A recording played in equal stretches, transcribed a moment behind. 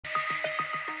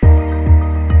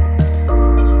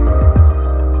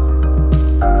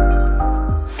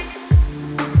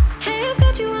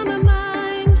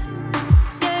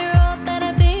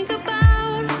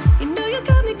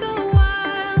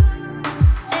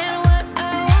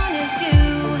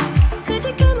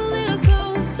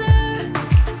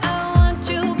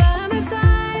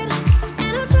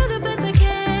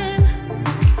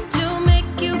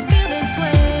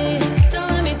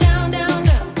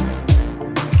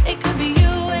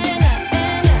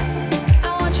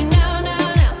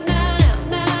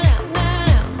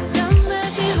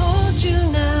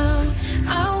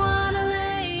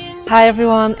Hi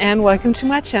everyone and welcome to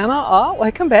my channel, or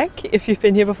welcome back if you've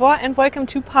been here before, and welcome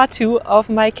to part 2 of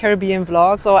my Caribbean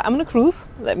vlog. So I'm on a cruise,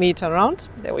 let me turn around,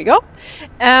 there we go.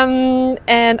 And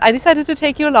I decided to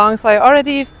take you along, so I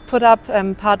already put up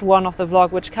part 1 of the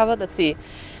vlog, which covered, let's see,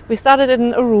 we started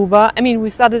in Aruba, we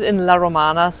started in La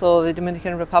Romana, so the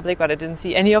Dominican Republic, but I didn't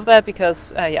see any of that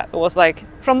because yeah, it was like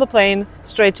from the plane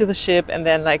straight to the ship and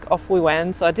then like off we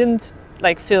went, so I didn't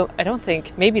like film, I don't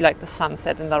think, maybe like the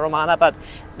sunset in La Romana, but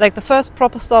like the first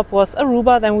proper stop was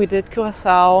Aruba, then we did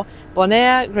Curacao,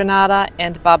 Bonaire, Grenada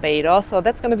and Barbados. So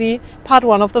that's going to be part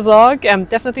 1 of the vlog.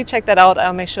 Definitely check that out.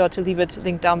 I'll make sure to leave it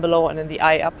linked down below and in the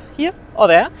eye up here or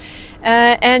there.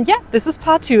 And yeah, this is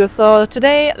part 2. So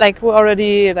today, like, we're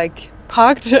already like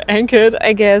parked, anchored,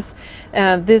 I guess.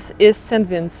 This is St.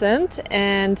 Vincent,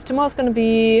 and tomorrow's going to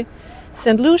be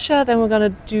St. Lucia. Then we're gonna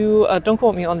do, don't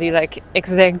quote me on the like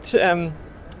exact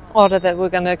order that we're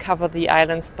gonna cover the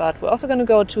islands, but we're also gonna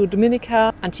go to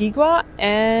Dominica, Antigua,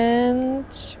 and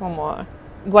one more,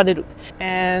 Guadeloupe.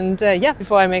 And yeah,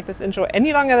 before I make this intro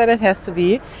any longer than it has to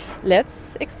be,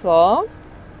 let's explore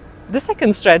the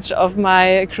second stretch of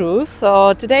my cruise.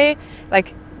 So today,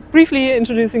 like, briefly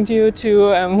introducing you to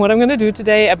what I'm going to do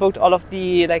today. I booked all of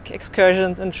the like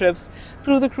excursions and trips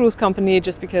through the cruise company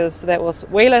just because that was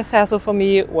way less hassle for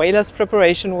me, way less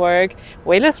preparation work,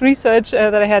 way less research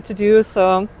that I had to do.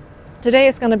 So today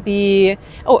is going to be,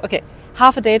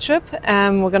 half a day trip.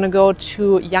 We're going to go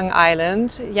to Young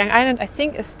Island. Young Island, I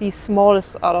think, is the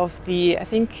smallest out of the, I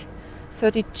think,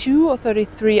 32 or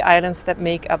 33 islands that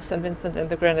make up St. Vincent and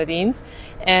the Grenadines.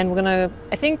 And we're gonna,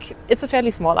 I think it's a fairly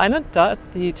small island, it's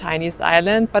the tiniest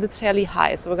island, but it's fairly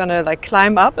high. So we're gonna like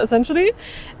climb up essentially.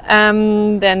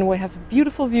 Then we have a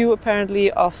beautiful view apparently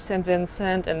of St.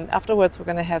 Vincent, and afterwards we're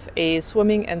gonna have a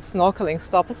swimming and snorkeling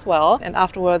stop as well. And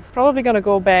afterwards probably gonna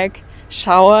go back,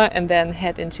 shower, and then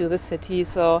head into the city.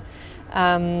 So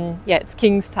yeah, it's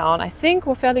Kingstown. I think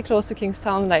we're fairly close to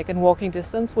Kingstown, like in walking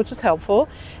distance, which is helpful.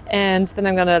 And then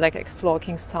I'm gonna like explore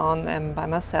Kingstown by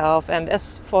myself. And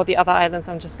as for the other islands,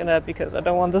 I'm just gonna, because I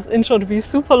don't want this intro to be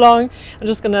super long, I'm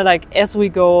just gonna like, as we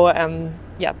go,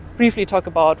 yeah, briefly talk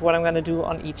about what I'm gonna do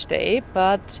on each day.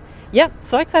 But yeah,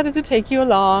 so excited to take you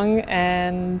along,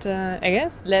 and I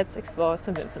guess let's explore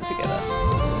St. Vincent together.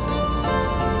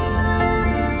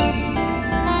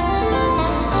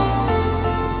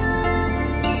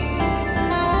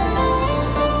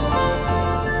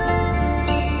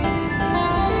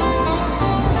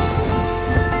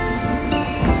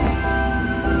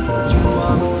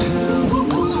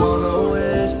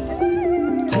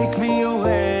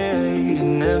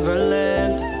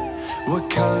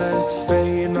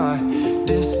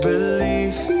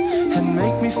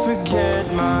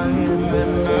 Forget my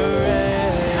memory.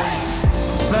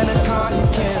 Rent a car you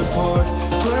can't afford.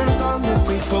 Put on a song that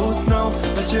we both know.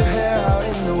 Let your hair out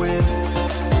in the wind.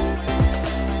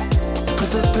 Put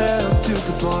the pedal to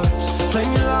the floor.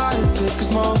 Flame your light, take a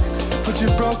smoke. Put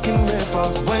your broken rip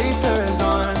off. Wafers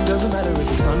on. Doesn't matter if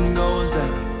the sun goes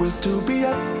down. We'll still be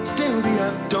up, still be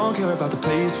up. Don't care about the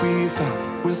place we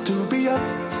found. We'll still be up,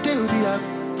 still be up.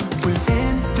 We're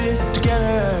in this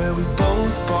together. We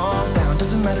both fall down.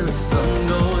 Doesn't matter if the sun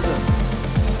goes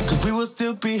up, 'cause we will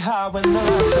still be high when the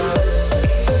lights out.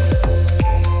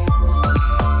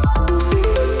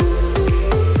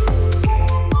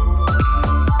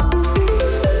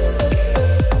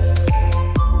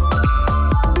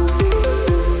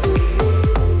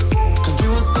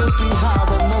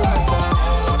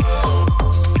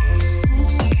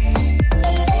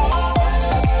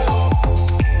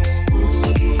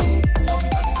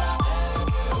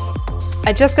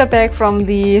 I just got back from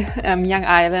the Young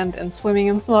Island and swimming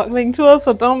and snorkeling tour,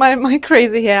 so don't mind my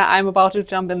crazy hair. I'm about to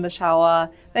jump in the shower,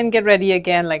 then get ready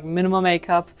again, like minimal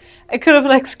makeup. I could have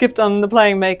like skipped on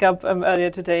applying makeup earlier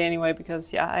today anyway,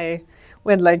 because yeah, I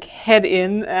went like head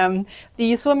in.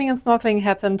 The swimming and snorkeling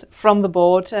happened from the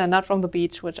boat, not from the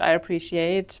beach, which I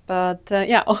appreciate. But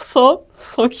yeah, also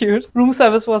so cute. Room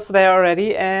service was there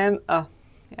already, and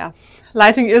yeah,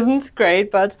 lighting isn't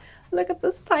great, but look at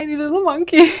this tiny little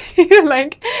monkey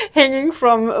like hanging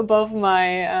from above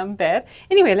my bed.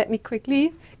 Anyway, let me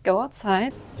quickly go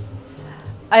outside.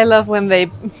 I love when they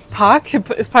park,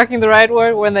 is parking the right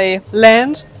word, when they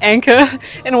land, anchor,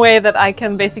 in a way that I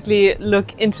can basically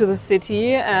look into the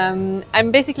city.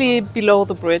 I'm basically below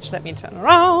the bridge. Let me turn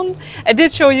around. I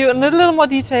did show you in a little more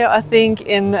detail, I think,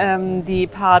 in the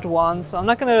part 1, so I'm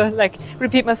not gonna like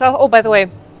repeat myself. Oh, by the way,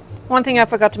 One thing I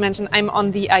forgot to mention, I'm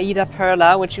on the AIDA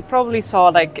Perla, which you probably saw,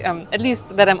 like at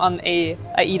least that I'm on a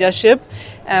AIDA ship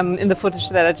in the footage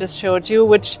that I just showed you,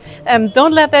 which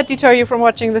don't let that deter you from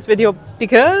watching this video,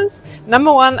 because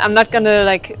number one, I'm not gonna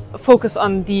like focus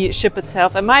on the ship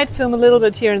itself. I might film a little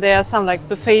bit here and there, some like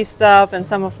buffet stuff and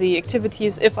some of the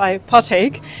activities if I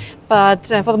partake. But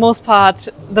for the most part,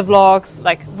 the vlogs,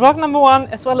 like vlog number one,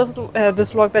 as well as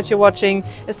this vlog that you're watching,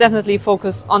 is definitely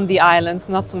focused on the islands,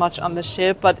 not so much on the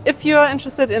ship. But if you're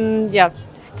interested in,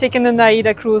 taking an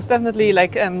AIDA cruise, definitely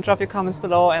like drop your comments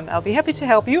below and I'll be happy to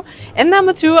help you. And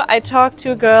number two, I talked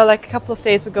to a girl like a couple of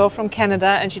days ago from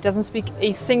Canada, and she doesn't speak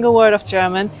a single word of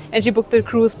German, and she booked the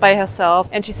cruise by herself,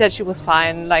 and she said she was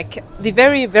fine. Like the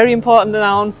very, very important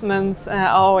announcements are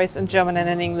always in German and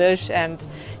in English, and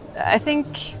I think,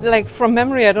 like from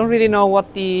memory, I don't really know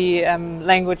what the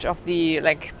language of the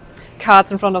like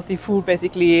cards in front of the food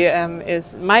basically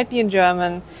is. Might be in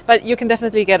German, but you can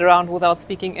definitely get around without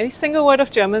speaking a single word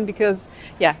of German, because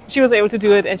yeah, she was able to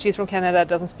do it, and she's from Canada,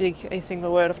 doesn't speak a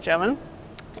single word of German.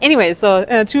 Anyway, so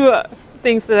two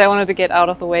things that I wanted to get out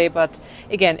of the way. But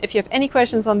again, if you have any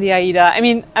questions on the AIDA, I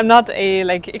mean, I'm not a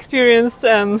like experienced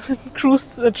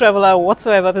cruise traveler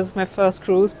whatsoever. This is my first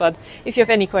cruise, but if you have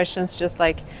any questions, just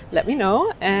like let me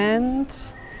know. And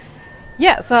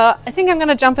yeah, so I think I'm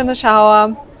gonna jump in the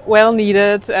shower. Well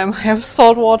needed. I have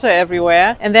salt water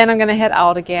everywhere, and then I'm gonna head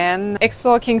out again,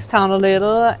 explore Kingstown a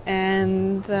little,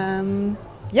 and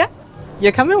yeah,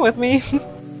 you're coming with me.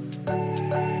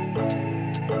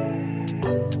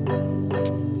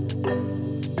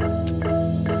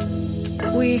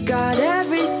 We got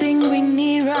everything we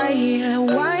need right here.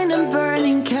 Wine and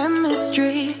burning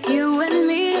chemistry. You and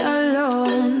me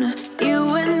alone.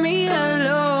 You and me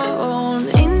alone.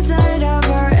 Inside of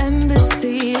our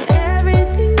embassy.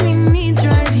 Everything we need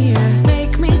right here.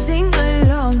 Make me sing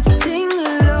along. Sing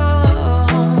along.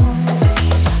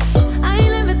 I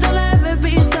never thought I'd ever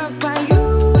be stuck by you.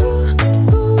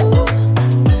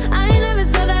 I never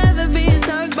thought I'd ever be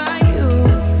stuck by you.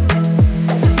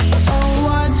 Oh,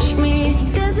 watch me.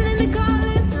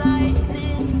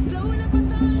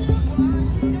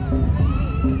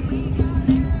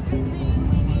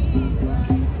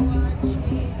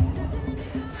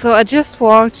 So I just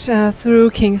walked through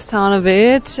Kingstown a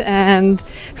bit, and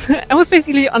I was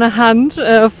basically on a hunt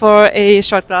for a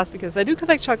shot glass, because I do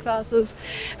collect shot glasses.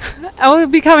 I will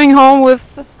be coming home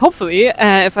with, hopefully,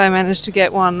 if I manage to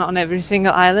get one on every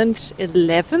single island,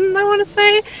 11 I want to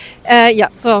say. Yeah,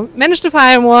 so managed to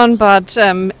find one, but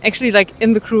actually like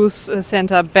in the cruise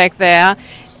center back there,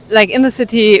 like in the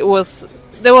city,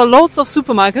 there were loads of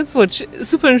supermarkets, which is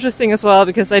super interesting as well,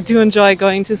 because I do enjoy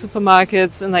going to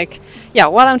supermarkets and like, yeah,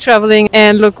 while I'm traveling,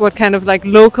 and look what kind of like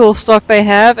local stock they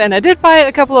have. And I did buy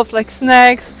a couple of like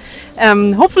snacks.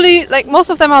 Hopefully, like most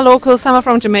of them are local, some are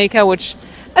from Jamaica, which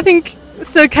I think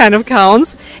still kind of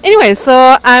counts. Anyway,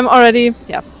 so I'm already,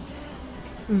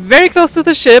 very close to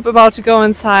the ship, about to go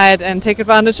inside and take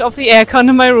advantage of the aircon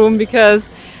in my room, because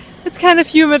it's kind of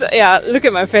humid. Yeah, look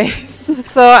at my face.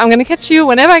 So I'm gonna catch you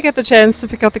whenever I get the chance to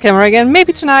pick up the camera again.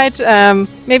 Maybe tonight,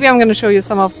 maybe I'm gonna show you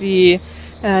some of the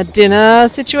dinner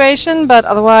situation, but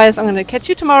otherwise I'm gonna catch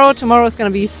you tomorrow. Tomorrow is gonna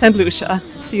be St. Lucia.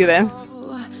 See you then.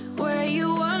 Where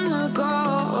you wanna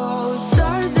go?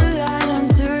 Stars align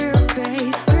onto your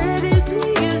face. Pretty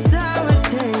sweet, your sour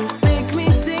taste. Make me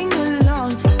sing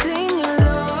along, sing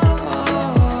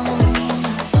along.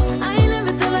 I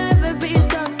never thought I'd ever be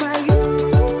stuck by you.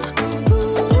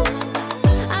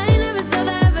 I never thought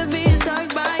I'd ever be stuck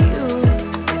by you.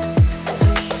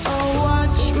 Oh,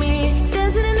 watch me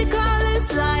dancing in the colors,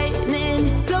 lightning,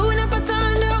 blowing up a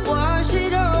thunder, wash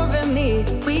it over me.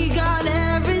 We got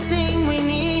everything we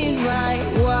need, right?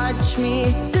 Watch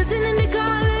me dancing in the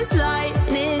colors,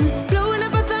 lightning, blowing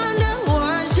up a thunder,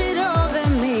 wash it over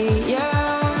me.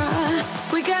 Yeah,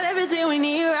 we got everything we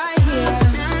need right here.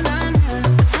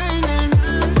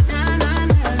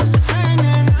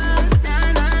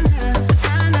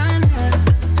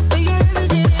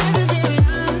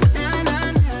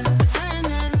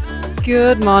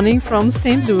 Good morning from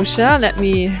St. Lucia. Let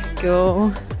me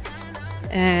go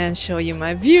and show you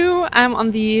my view. I'm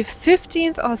on the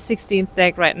 15th or 16th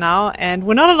deck right now, and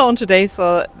we're not alone today.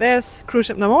 So there's cruise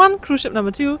ship number 1, cruise ship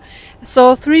number 2.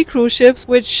 So 3 cruise ships,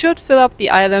 which should fill up the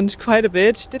island quite a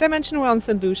bit. Did I mention we're on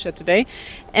St. Lucia today?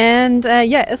 And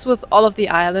yeah, as with all of the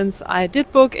islands, I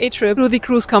did book a trip through the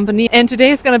cruise company, and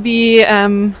today is gonna be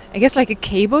I guess like a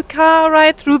cable car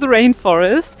ride through the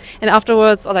rainforest, and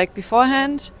afterwards, or like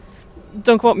beforehand,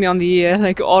 don't quote me on the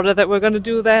like order that we're gonna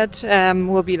do that.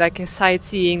 Will be like a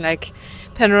sightseeing, like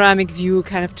panoramic view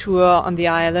kind of tour on the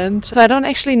island. So I don't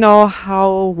actually know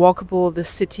how walkable the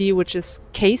city, which is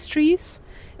Castries,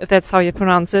 if that's how you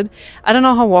pronounce it. I don't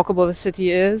know how walkable the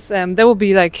city is. There will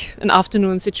be like an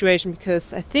afternoon situation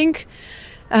because I think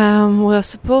we're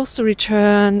supposed to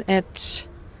return at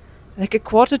like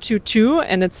 1:45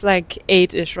 and it's like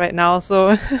 8-ish right now.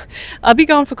 So I'll be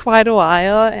gone for quite a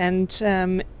while,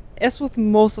 and as with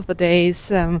most of the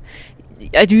days,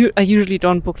 I usually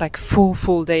don't book like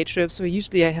full day trips. So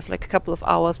usually I have like a couple of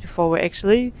hours before we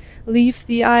actually leave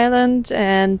the island,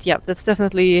 and yeah, that's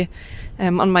definitely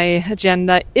on my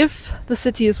agenda. If the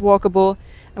city is walkable,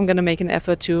 I'm gonna make an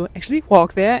effort to actually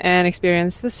walk there and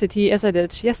experience the city as I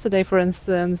did yesterday, for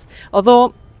instance.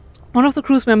 Although one of the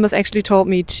cruise members actually told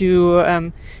me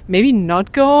to maybe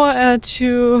not go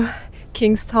to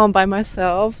Kingstown by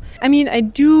myself. I mean, I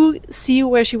do see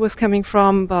where she was coming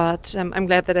from, but I'm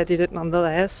glad that I did it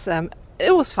nonetheless.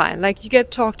 It was fine. Like, you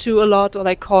get talked to a lot or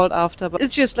like called after, but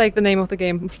it's just like the name of the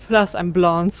game. Plus I'm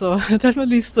blonde, so it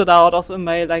definitely stood out. Also in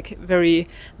my like very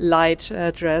light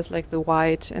dress, like the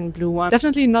white and blue one.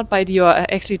 Definitely not by Dior. I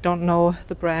actually don't know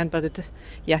the brand, but it,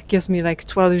 yeah, gives me like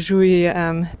Toile de Jouy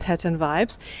pattern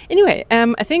vibes. Anyway,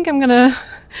 I think I'm gonna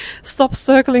stop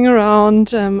circling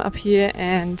around up here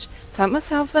and find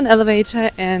myself an elevator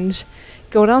and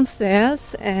go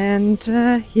downstairs, and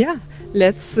yeah,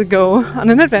 let's go on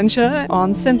an adventure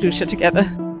on St. Lucia together.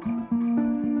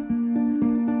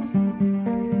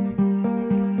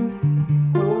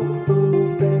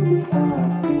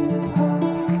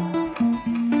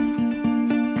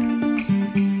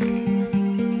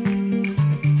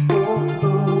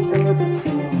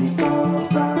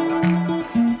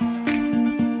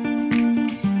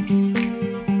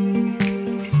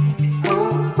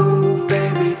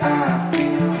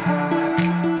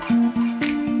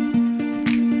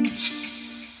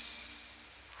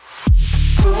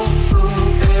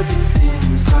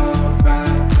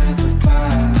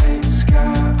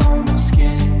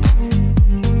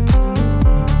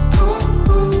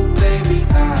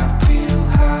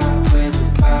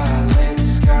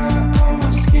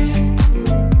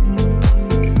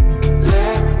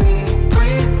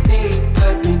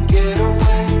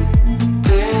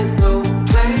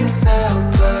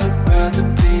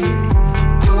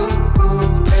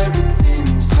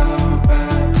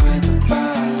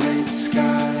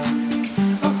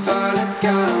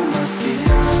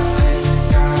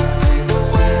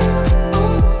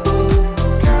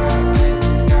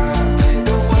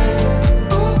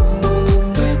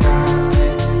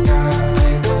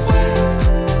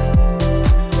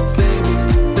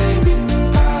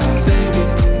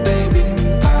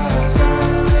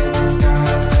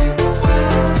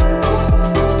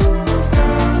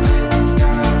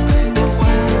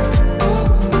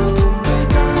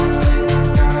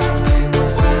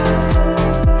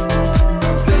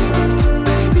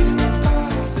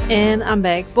 And I'm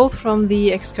back, both from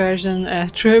the excursion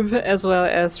trip as well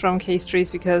as from Castries,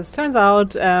 because turns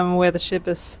out where the ship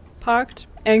is parked,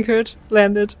 anchored,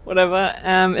 landed, whatever,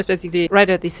 it's basically right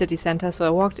at the city center. So I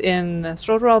walked in,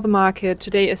 strolled around the market.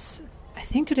 I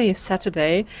think today is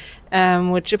Saturday,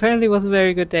 which apparently was a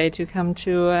very good day to come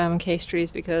to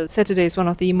Castries, because Saturday is one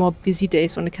of the more busy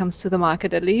days when it comes to the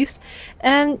market, at least.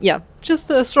 And yeah, just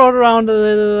strolled around a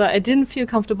little. I didn't feel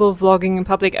comfortable vlogging in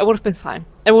public. I would have been fine.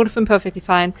 I would have been perfectly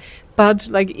fine. But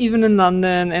like even in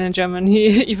London and in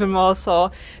Germany, even more so,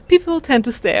 people tend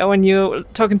to stare when you're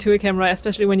talking to a camera,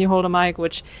 especially when you hold a mic,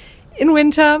 which in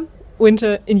winter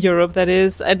in Europe, that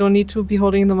is, I don't need to be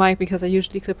holding the mic because I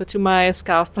usually clip it to my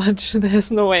scarf, but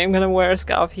there's no way I'm gonna wear a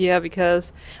scarf here,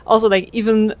 because also like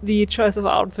even the choice of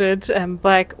outfit,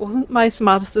 black wasn't my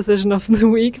smartest decision of the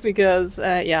week, because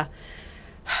yeah,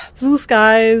 blue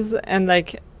skies and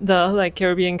like the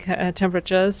Caribbean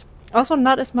temperatures. Also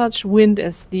not as much wind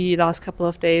as the last couple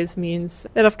of days means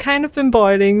that I've kind of been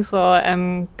boiling, so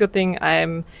good thing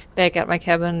I'm back at my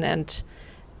cabin. And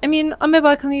I mean, on my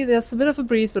balcony there's a bit of a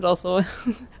breeze, but also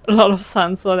a lot of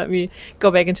sun, so let me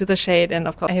go back into the shade. And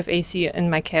of course I have AC in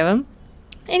my cabin.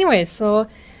 Anyway, so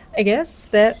I guess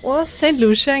that was St.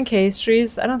 Lucia and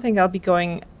Castries. I don't think I'll be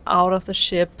going out of the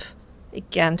ship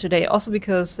again today, also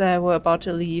because we're about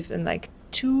to leave in like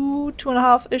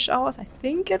 2.5-ish hours, I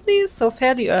think, at least, so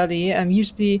fairly early.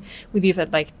 Usually we leave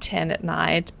at like 10 at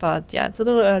night, but yeah, it's a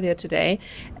little earlier today.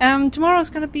 Tomorrow is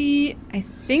gonna be, I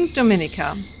think,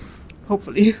 Dominica,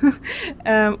 hopefully.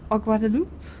 Or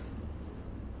Guadeloupe.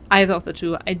 either of the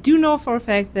two. I do know for a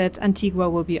fact that Antigua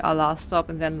will be our last stop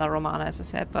and then La Romana, as I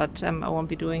said, but I won't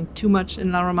be doing too much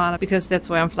in La Romana because that's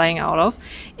where I'm flying out of.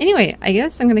 Anyway, I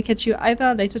guess I'm gonna catch you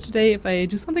either later today if I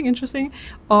do something interesting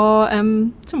or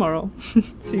tomorrow.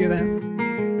 See you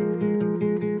then.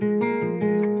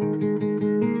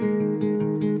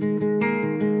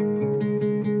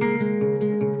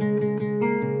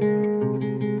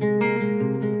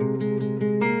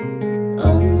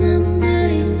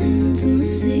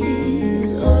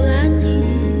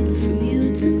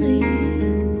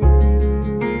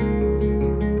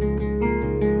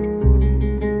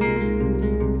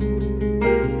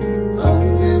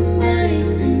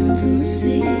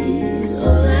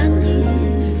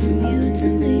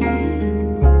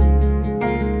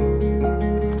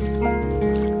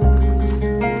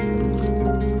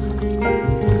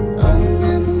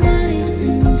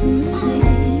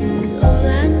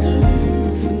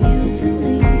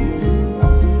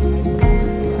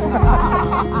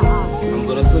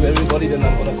 Then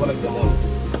I'm gonna collect them all.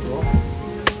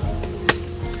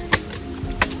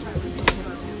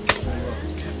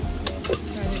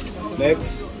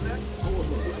 Next.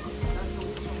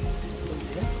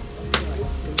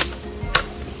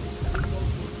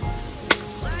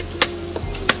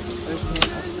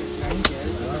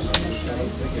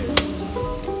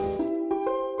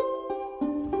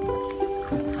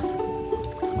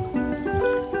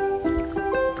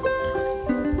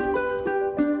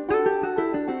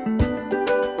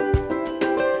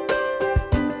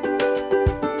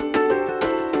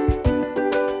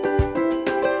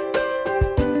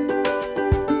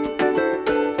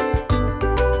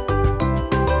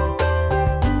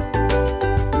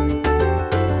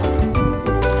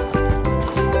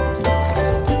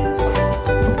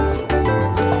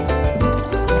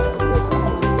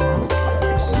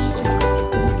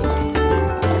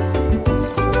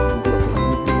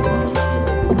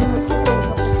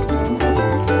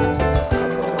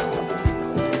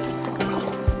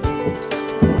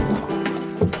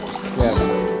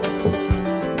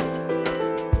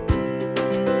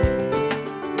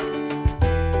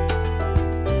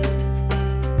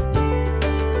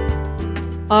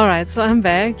 Alright, so I'm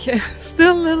back.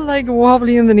 Still a little like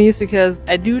wobbly in the knees because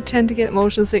I do tend to get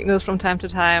motion sickness from time to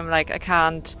time. Like I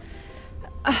can't,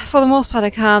 for the most part I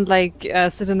can't like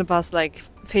sit in the bus like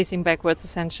facing backwards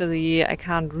essentially. I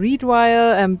can't read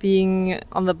while being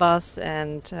on the bus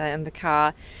and in the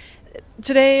car.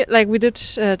 Today like we did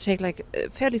take like a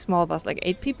fairly small bus, like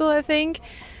 8 people I think.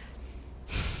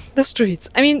 The streets.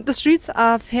 I mean, the streets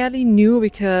are fairly new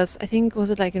because I think,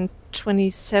 was it like in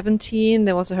 2017,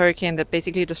 there was a hurricane that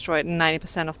basically destroyed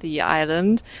 90% of the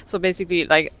island. So basically,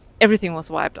 like, everything was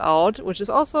wiped out, which is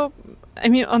also, I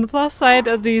mean, on the plus side,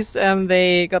 at least,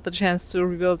 they got the chance to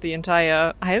rebuild the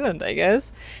entire island, I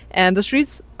guess. And the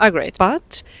streets are great,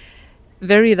 but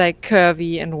very like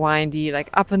curvy and windy, like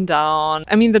up and down.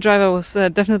 I mean, the driver was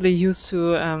definitely used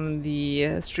to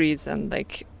the streets and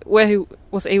like where he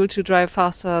was able to drive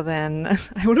faster than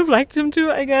I would have liked him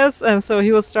to, I guess. So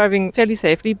he was driving fairly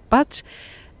safely, but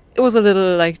it was a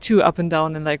little like too up and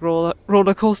down and like roller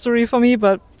coastery for me.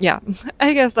 But yeah,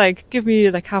 I guess like give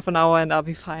me like half an hour and I'll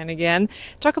be fine again.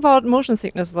 Talk about motion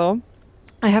sickness though.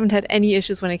 I haven't had any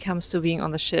issues when it comes to being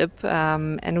on the ship.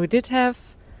 And we did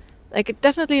have like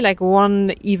definitely like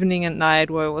one evening and night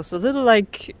where it was a little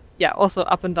like, yeah, also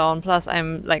up and down. Plus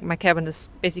I'm like, my cabin is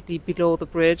basically below the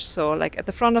bridge, so like at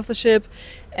the front of the ship,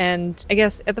 and I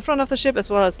guess at the front of the ship as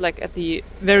well as like at the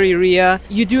very rear,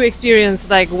 you do experience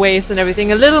like waves and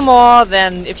everything a little more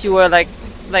than if you were like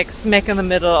smack in the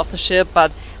middle of the ship,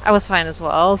 but I was fine as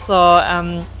well. So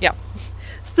yeah,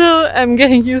 still I'm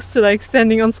getting used to like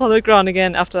standing on solid ground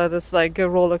again after this like a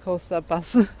roller coaster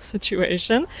bus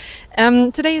situation.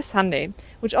 Today is Sunday,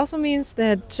 which also means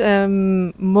that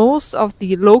most of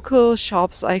the local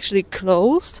shops are actually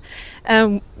closed.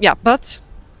 Yeah, but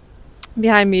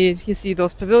behind me you see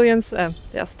those pavilions.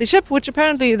 There's the ship, which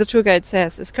apparently the tour guide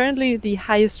says is currently the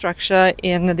highest structure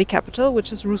in the capital,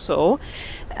 which is Roseau.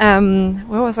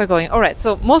 Where was I going? Alright,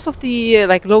 so most of the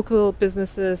like local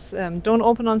businesses don't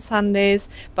open on Sundays,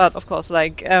 but of course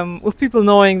like with people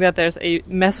knowing that there's a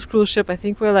massive cruise ship, I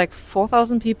think we're like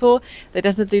 4,000 people, they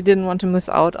definitely didn't want to miss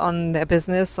out on their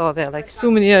business, so there are like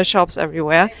souvenir shops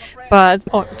everywhere. But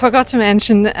forgot to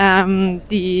mention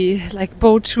the like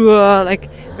boat tour, like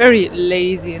very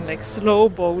lazy and like slow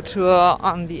boat tour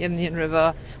on the Indian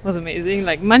River was amazing,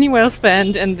 like money well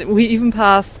spent. And we even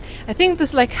passed, I think,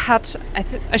 this like hut.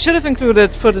 I should have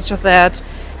included footage of that,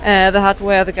 the hut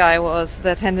where the guy was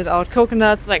that handed out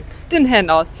coconuts. Like, didn't hand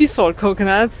out, he sold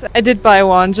coconuts. I did buy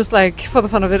one just like for the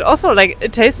fun of it. Also like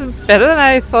it tasted better than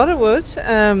I thought it would.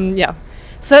 Yeah,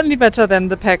 Certainly better than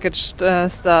the packaged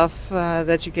stuff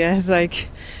that you get like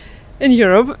in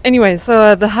Europe. Anyway,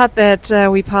 so the hut that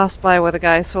we passed by where the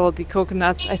guy sold the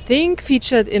coconuts, I think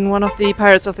featured in one of the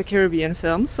Pirates of the Caribbean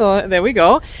films. So there we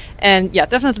go. And yeah,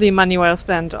 definitely money well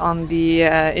spent on the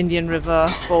Indian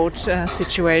River boat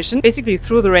situation. Basically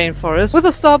through the rainforest with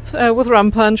a stop with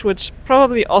rum punch, which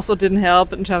probably also didn't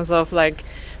help in terms of like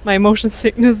my motion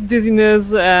sickness,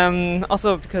 dizziness.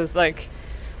 Also because like,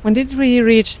 when did we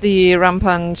reach the rum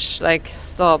punch like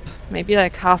stop? Maybe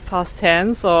like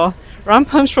 10:30, so rum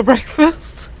punch for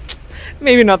breakfast?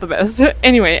 Maybe not the best.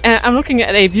 Anyway, I'm looking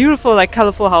at a beautiful like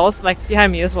colorful house like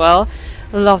behind me as well.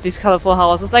 I love these colorful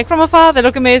houses. Like from afar they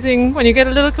look amazing. When you get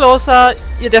a little closer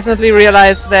you definitely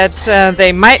realize that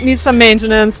they might need some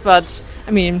maintenance, but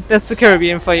I mean that's the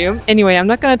Caribbean for you. Anyway, I'm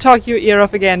not gonna talk your ear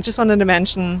off again. Just wanted to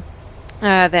mention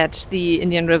that the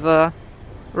Indian River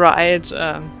ride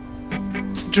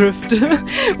drift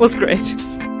was great.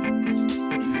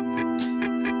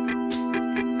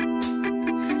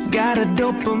 Got a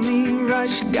dopamine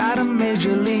rush, got a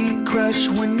major league crush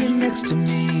when you're next to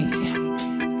me.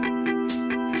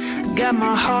 Got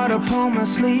my heart upon my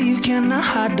sleeve, can I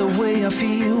hide the way I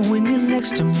feel when you're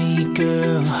next to me,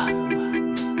 girl? Got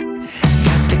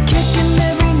the kick in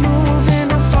every move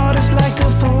and I fought it's like a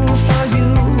fool for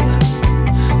you,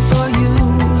 for you.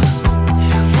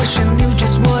 Wish I knew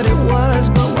just what it was,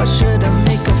 but why should I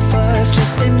make a fuss?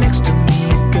 Just stay next to me,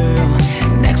 girl,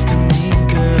 next to me,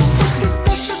 girl. Something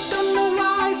special, don't know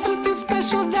why, something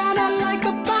special that I like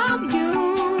about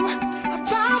you,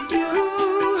 about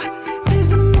you.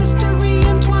 There's a mystery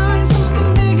entwined,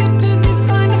 something bigger to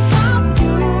define about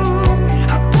you,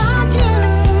 about you.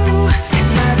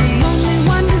 Am I the only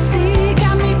one to see?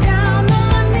 Got me down on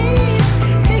my knees,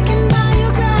 taken by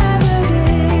your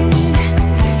gravity.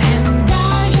 And I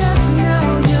just know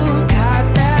you got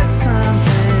that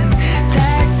something,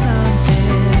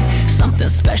 something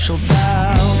special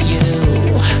about you.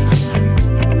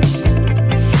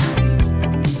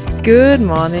 Good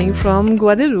morning from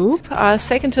Guadeloupe, our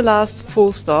second to last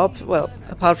full stop, well,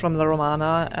 apart from La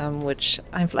Romana, which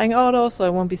I'm flying out of, so I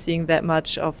won't be seeing that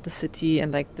much of the city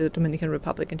and like the Dominican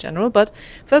Republic in general. But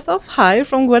first off, hi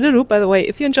from Guadeloupe. By the way,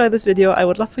 if you enjoyed this video, I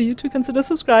would love for you to consider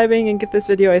subscribing and give this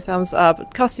video a thumbs up.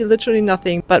 It costs you literally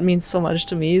nothing, but means so much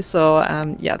to me. So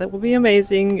yeah, that would be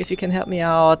amazing if you can help me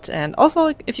out, and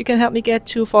also if you can help me get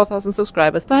to 4,000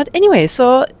 subscribers. But anyway,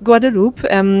 so Guadeloupe,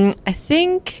 I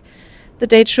think the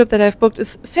day trip that I've booked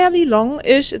is fairly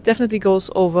long-ish. It definitely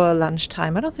goes over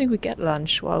lunchtime. I don't think we get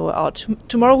lunch while we're out.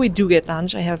 Tomorrow we do get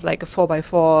lunch. I have like a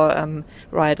 4x4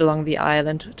 ride along the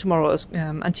island. Tomorrow is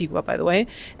Antigua, by the way.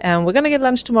 And we're gonna get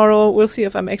lunch tomorrow. We'll see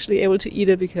if I'm actually able to eat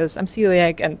it because I'm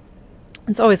celiac and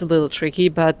it's always a little tricky.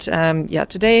 But yeah,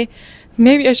 today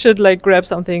maybe I should like grab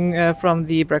something from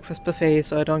the breakfast buffet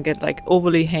so I don't get like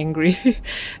overly hangry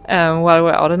while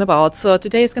we're out and about. So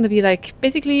today is gonna be like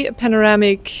basically a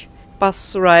panoramic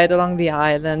bus ride along the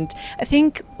island. I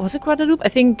think, was it Guadeloupe? I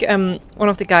think one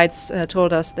of the guides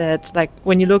told us that like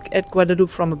when you look at Guadeloupe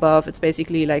from above, it's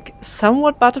basically like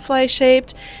somewhat butterfly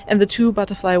shaped, and the two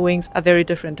butterfly wings are very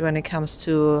different when it comes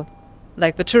to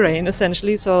like the terrain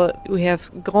essentially. So we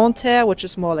have Grande Terre, which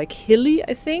is more like hilly,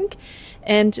 I think,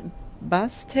 and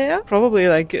Basse Terre, probably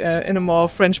like in a more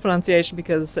French pronunciation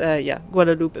because yeah,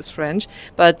 Guadeloupe is French.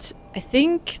 But I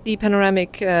think the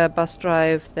panoramic bus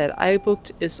drive that I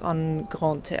booked is on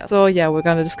Grande Terre. So yeah, we're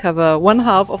gonna discover one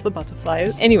half of the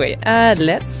butterflies. Anyway,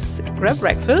 let's grab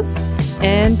breakfast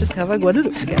and discover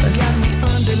Guadeloupe together. Got me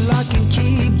under lock and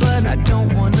key, but I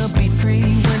don't wanna be free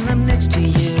when I'm next to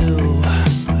you.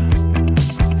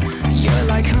 You're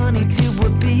like honey to a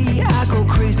bee. I go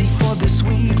crazy for the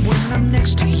sweet when I'm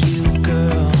next to you,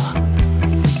 girl. Got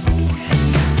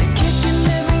the kick in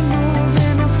every move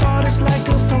and I fought it's like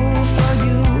a fool for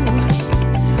you,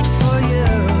 for you.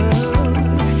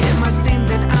 It might seem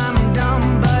that I'm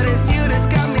dumb, but it's you that's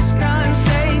got me stunned.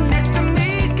 Stay next to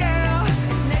me, girl,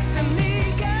 next to me,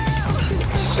 girl. Something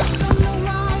special, don't know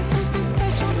why, something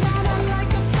special that I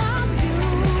like about you,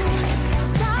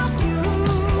 about you.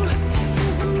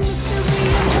 There's a mystery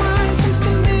entwined,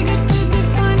 something bigger to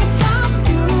define about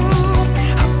you,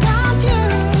 about you.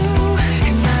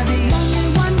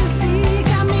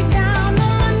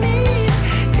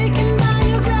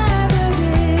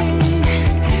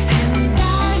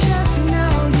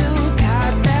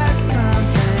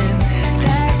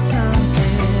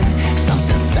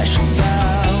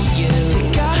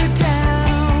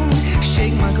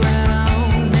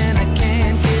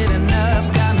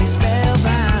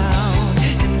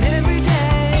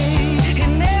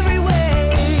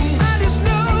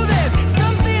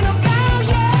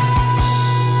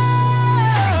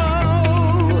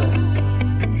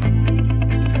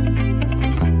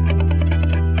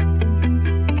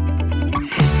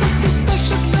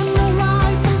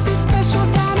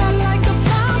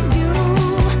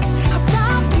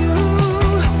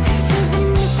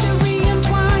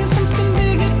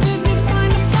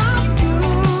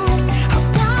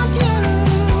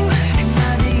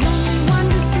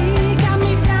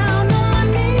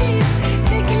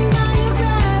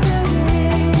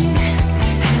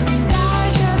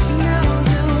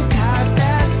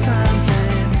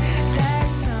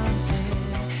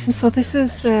 So this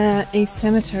is a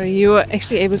cemetery. You're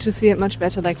actually able to see it much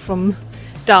better like from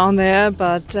down there,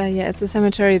 but yeah, it's a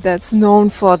cemetery that's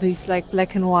known for these like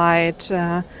black and white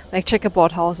like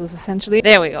checkerboard houses essentially.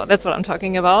 There we go, that's what I'm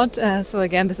talking about. So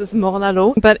again, this is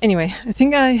Mornalo. But anyway, I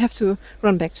think I have to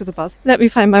run back to the bus. Let me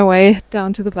find my way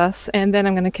down to the bus and then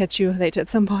I'm gonna catch you later at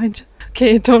some point.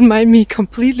 Okay, don't mind me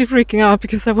completely freaking out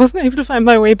because I wasn't able to find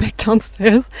my way back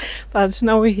downstairs, but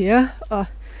now we're here.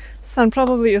 Sun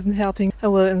probably isn't helping. I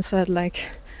will insert like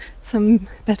some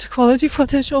better quality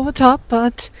footage over top,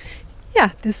 but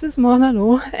yeah, this is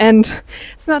Mornalo, and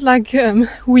it's not like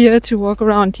weird to walk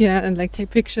around here and like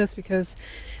take pictures because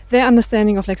their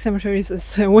understanding of like cemeteries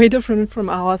is way different from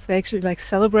ours. They actually like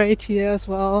celebrate here as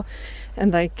well,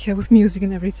 and like with music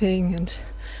and everything, and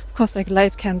of course like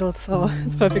light candles, so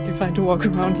it's perfectly fine to walk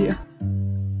around here.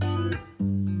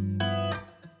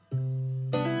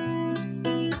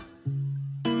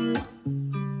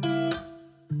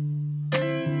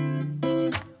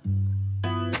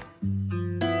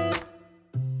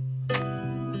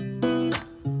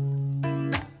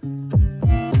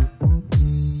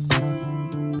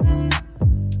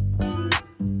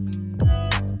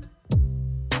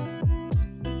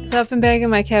 So I've been back in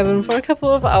my cabin for a couple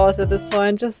of hours at this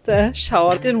point, just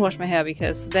showered. Didn't wash my hair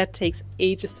because that takes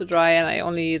ages to dry, and I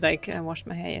only like washed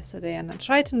my hair yesterday, and I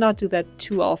try to not do that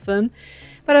too often.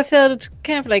 But I felt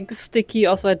kind of like sticky.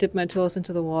 Also, I dipped my toes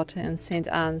into the water in St.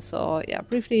 Anne, so yeah,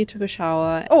 briefly took a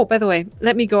shower. Oh, by the way,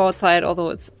 let me go outside, although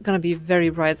it's gonna be very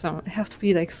bright, so I have to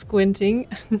be like squinting.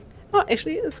 Oh,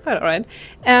 actually, it's quite alright.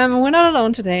 We're not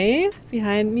alone today.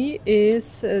 Behind me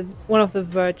is one of the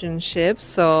Virgin ships,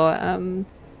 so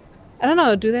I don't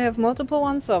know, do they have multiple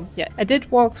ones? So yeah, I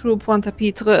did walk through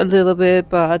Pointe-à-Pitre a little bit,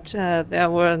 but there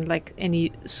weren't like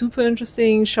any super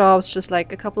interesting shops, just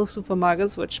like a couple of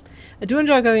supermarkets, which I do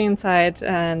enjoy going inside,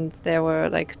 and there were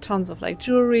like tons of like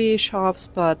jewelry shops,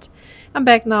 but I'm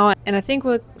back now, and I think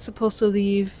we're supposed to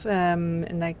leave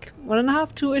in like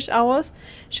 1.5, 2-ish hours.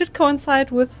 Should coincide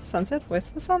with sunset.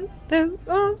 Where's the sun?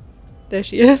 There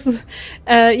she is.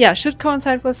 Yeah, should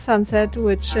coincide with sunset,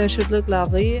 which should look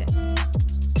lovely.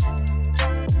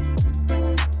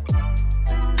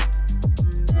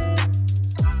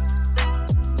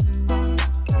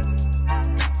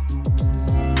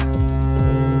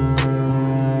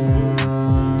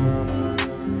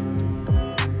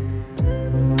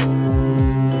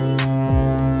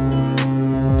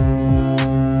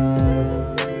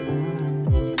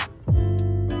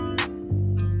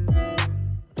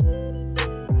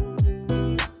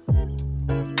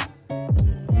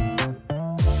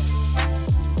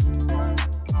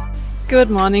 Good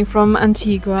morning from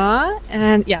Antigua,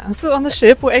 and yeah, I'm still on the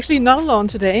ship. We're actually not alone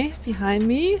today. Behind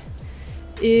me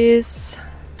is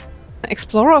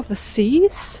Explorer of the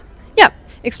Seas. Yeah,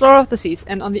 Explorer of the Seas.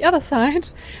 And on the other side,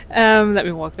 let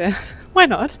me walk there. Why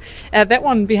not? That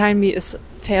one behind me is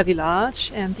fairly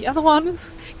large, and the other one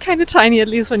is kind of tiny, at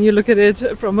least when you look at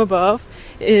it from above,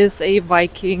 is a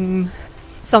Viking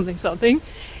something something.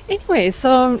 Anyway,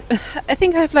 so I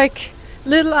think I have like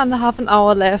little under half an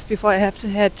hour left before I have to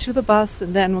head to the bus,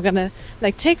 and then we're gonna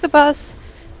like take the bus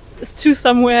to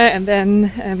somewhere and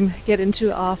then get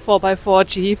into our 4x4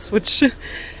 jeeps, which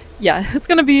yeah, it's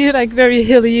gonna be like very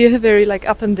hilly, very like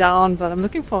up and down, but I'm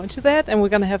looking forward to that. And we're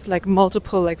gonna have like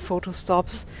multiple like photo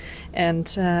stops,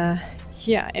 and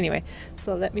yeah, anyway,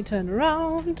 so let me turn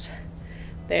around.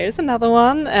 There's another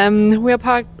one. We're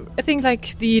parked. I think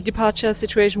like the departure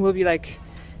situation will be like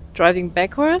driving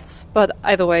backwards, but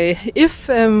either way, if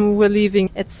we're leaving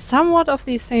at somewhat of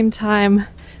the same time,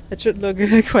 that should look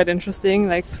quite interesting,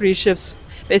 like 3 ships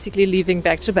basically leaving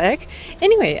back to back.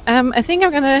 Anyway, I think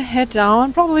I'm gonna head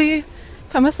down, probably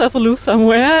find myself a loo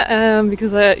somewhere,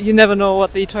 because you never know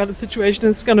what the toilet situation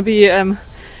is gonna be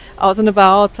out and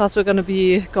about, plus we're gonna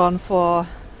be gone for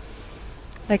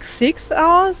like 6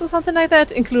 hours or something like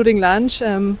that, including lunch.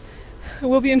 It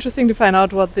will be interesting to find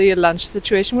out what the lunch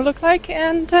situation will look like,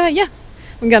 and yeah,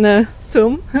 I'm gonna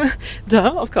film,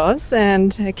 duh, of course,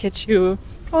 and catch you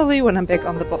probably when I'm back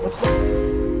on the boat.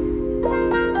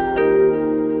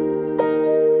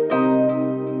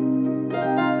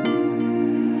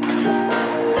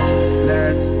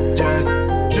 Let's just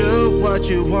do what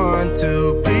you want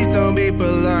to. Please don't be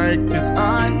polite, cause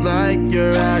I like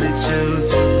your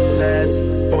attitude. Let's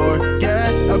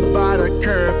forget about a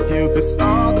curfew, cause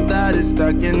all that is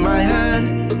stuck in my head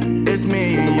is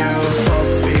me and you.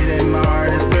 Both speed and my heart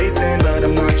is racing, but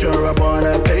I'm not sure I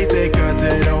wanna face it, cause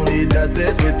it only does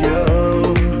this with you.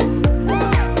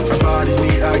 Our bodies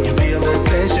meet, I can feel the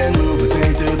tension, move us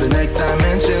into the next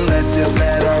dimension. Let's just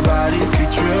let our bodies be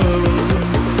true.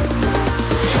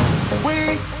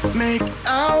 We make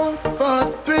out,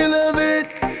 but 3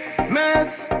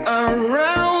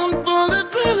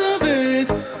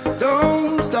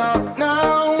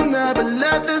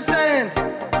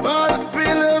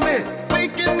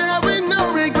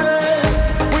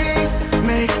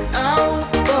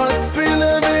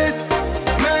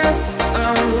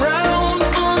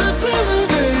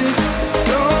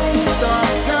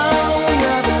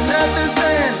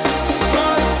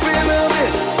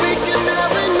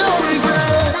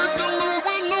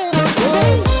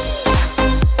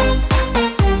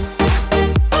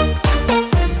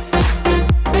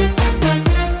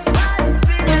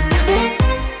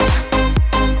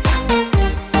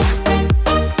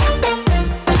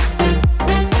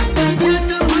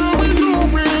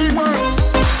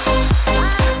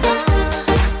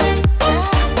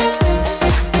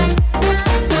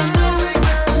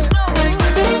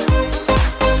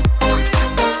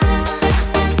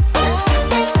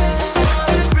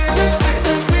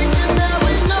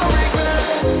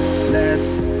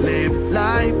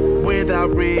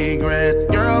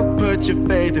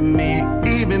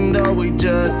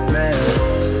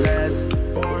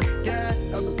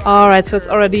 Alright, so it's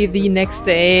already the next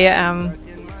day,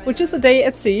 which is a day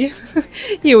at sea.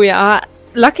 Here we are.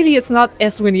 Luckily it's not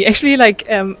as windy. Actually, like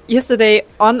yesterday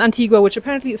on Antigua, which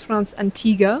apparently is pronounced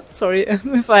Antigua, sorry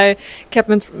if I kept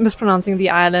mispronouncing the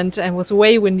island, and was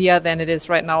way windier than it is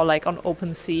right now, like on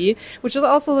open sea, which is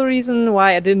also the reason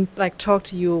why I didn't like talk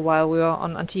to you while we were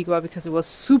on Antigua, because it was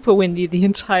super windy the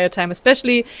entire time.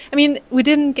 Especially, I mean, we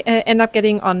didn't end up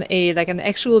getting on an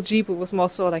actual jeep. It was more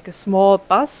so like a small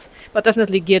bus, but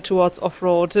definitely geared towards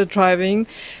off-road driving.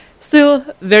 Still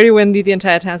very windy the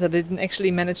entire time, so I didn't actually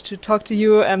manage to talk to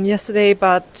you yesterday.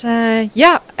 But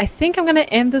yeah, I think I'm gonna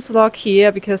end this vlog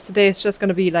here, because today is just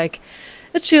gonna be like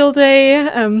a chill day.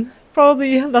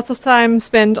 Probably lots of time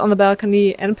spent on the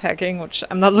balcony and packing, which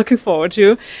I'm not looking forward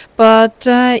to. But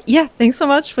yeah, thanks so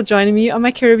much for joining me on my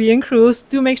Caribbean cruise.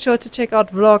 Do make sure to check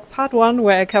out vlog part 1,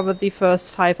 where I covered the first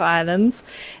 5 islands.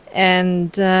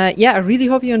 And yeah, I really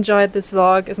hope you enjoyed this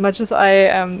vlog as much as I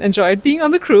enjoyed being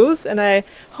on the cruise, and I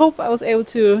hope I was able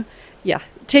to, yeah,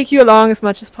 take you along as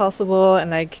much as possible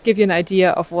and like give you an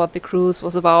idea of what the cruise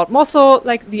was about. More so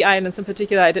like the islands in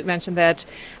particular. I did mention that.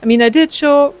 I mean, I did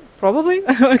show, probably,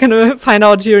 I'm gonna find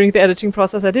out during the editing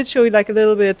process, I did show you like a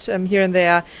little bit here and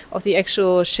there of the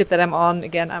actual ship that I'm on.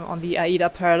 Again, I'm on the AIDA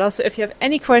Perla, so if you have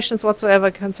any questions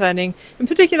whatsoever concerning, in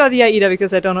particular the AIDA,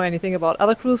 because I don't know anything about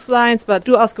other cruise lines, but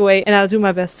do ask away and I'll do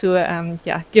my best to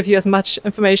yeah, give you as much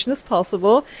information as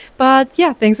possible. But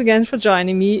yeah, thanks again for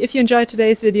joining me. If you enjoyed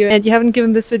today's video and you haven't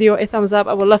given this video a thumbs up,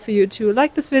 I would love for you to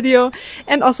like this video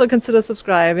and also consider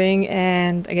subscribing,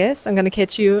 and I guess I'm gonna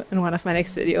catch you in one of my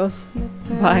next videos.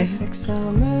 Bye. Perfect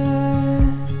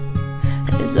summer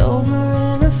is over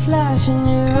in a flash, and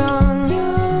you're on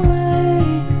your way.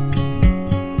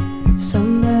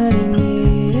 Somebody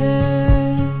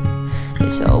near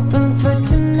is hoping for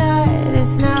tonight.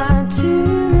 It's not too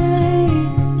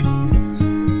late.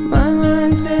 My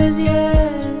mind says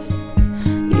yes.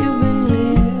 You've been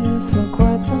here for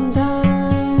quite some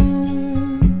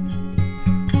time,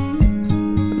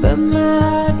 but my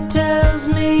heart tells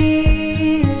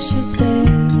me you should stay.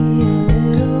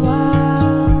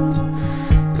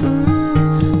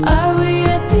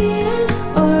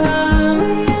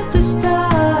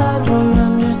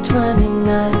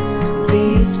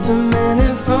 Per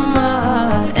minute from my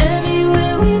heart.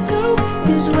 Anywhere we go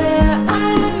is where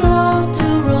I long to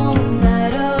roam.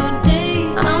 Night or day,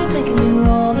 I'm taking you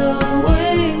all the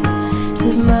way,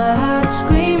 'cause my heart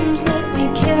screams